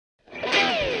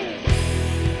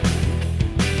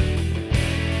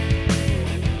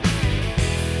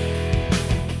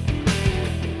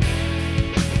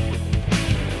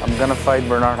gonna fight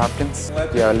Bernard Hopkins.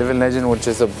 Yeah, a living legend, which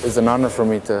is an honor for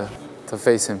me to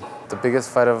face him. The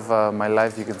biggest fight of my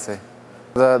life, you can say.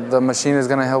 The machine is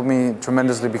gonna help me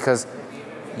tremendously because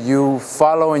you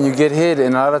follow and you get hit,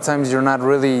 and a lot of times you're not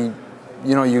really,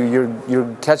 you know,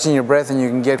 you're catching your breath and you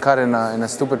can get caught in a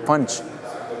stupid punch,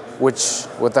 which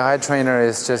with the HITrainer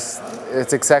is just,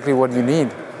 it's exactly what you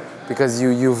need. Because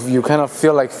you kind of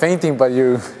feel like fainting, but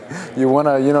you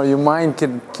wanna, you know, your mind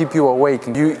can keep you awake.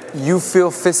 You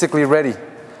feel physically ready.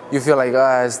 You feel like,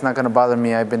 it's not gonna bother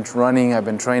me. I've been running, I've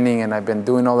been training, and I've been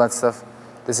doing all that stuff.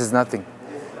 This is nothing.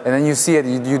 And then you see it,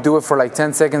 you do it for like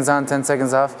 10 seconds on, 10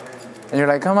 seconds off, and you're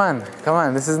like, come on,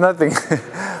 this is nothing.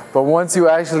 But once you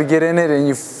actually get in it and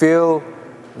you feel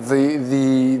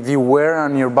the wear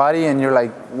on your body, and you're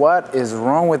like, what is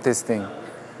wrong with this thing?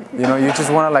 You know, you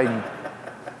just wanna like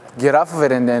get off of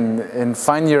it and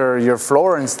find your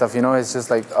floor and stuff, you know. It's just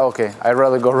like, okay, I'd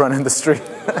rather go run in the street.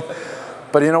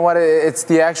 But you know what, it's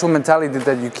the actual mentality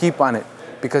that you keep on it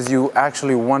because you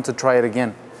actually want to try it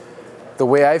again. The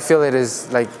way I feel it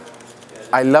is like,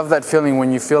 I love that feeling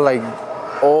when you feel like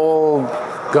all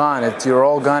gone, you're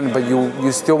all gone, but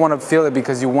you still want to feel it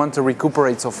because you want to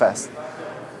recuperate so fast.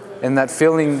 And that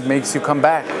feeling makes you come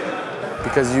back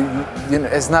because you know,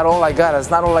 it's not all I got,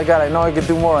 I know I could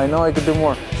do more, I know I could do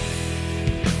more.